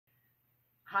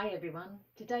Hi everyone,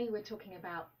 today we're talking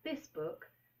about this book,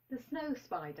 The Snow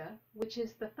Spider, which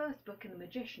is the first book in the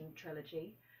Magician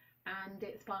Trilogy, and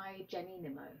it's by Jenny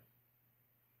Nimmo.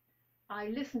 I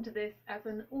listened to this as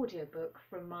an audiobook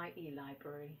from my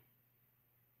e-library.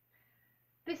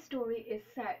 This story is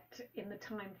set in the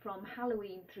time from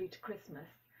Halloween through to Christmas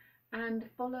and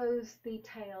follows the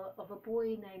tale of a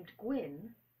boy named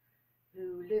Gwyn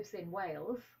who lives in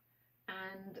Wales,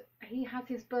 and he has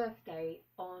his birthday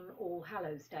on All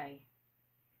Hallows Day.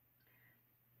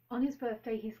 On his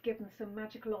birthday he's given some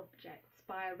magical objects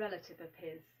by a relative of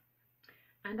his,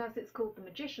 and as it's called the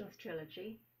Magician's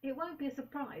Trilogy, it won't be a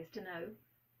surprise to know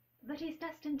that he's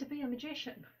destined to be a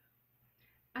magician.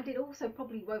 And it also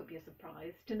probably won't be a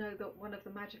surprise to know that one of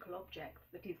the magical objects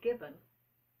that he's given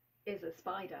is a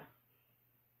spider.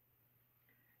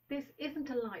 This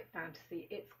isn't a light fantasy,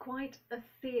 it's quite a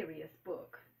serious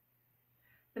book.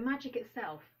 The magic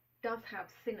itself does have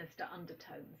sinister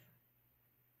undertones.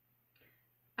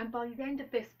 And by the end of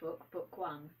this book, Book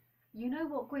 1, you know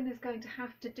what Gwyn is going to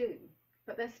have to do,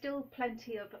 but there's still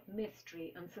plenty of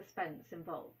mystery and suspense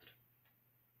involved.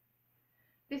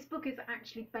 This book is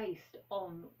actually based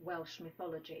on Welsh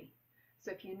mythology,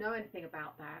 so if you know anything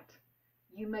about that,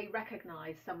 you may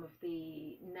recognise some of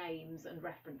the names and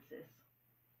references.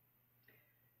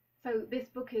 So this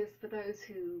book is for those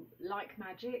who like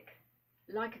magic,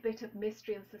 like a bit of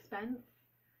mystery and suspense,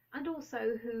 and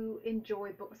also who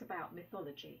enjoy books about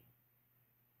mythology.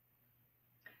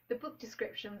 The book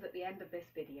description's at the end of this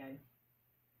video.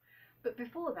 But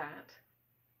before that,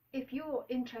 if you're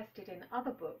interested in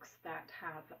other books that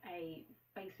have a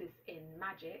basis in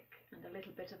magic and a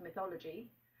little bit of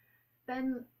mythology,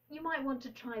 then you might want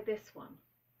to try this one,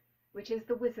 which is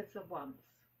The Wizards of Once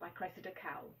by Cressida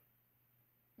Cowell.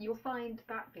 You'll find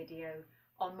that video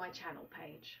on my channel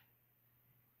page.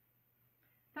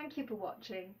 Thank you for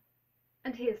watching,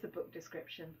 and here's the book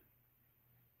description.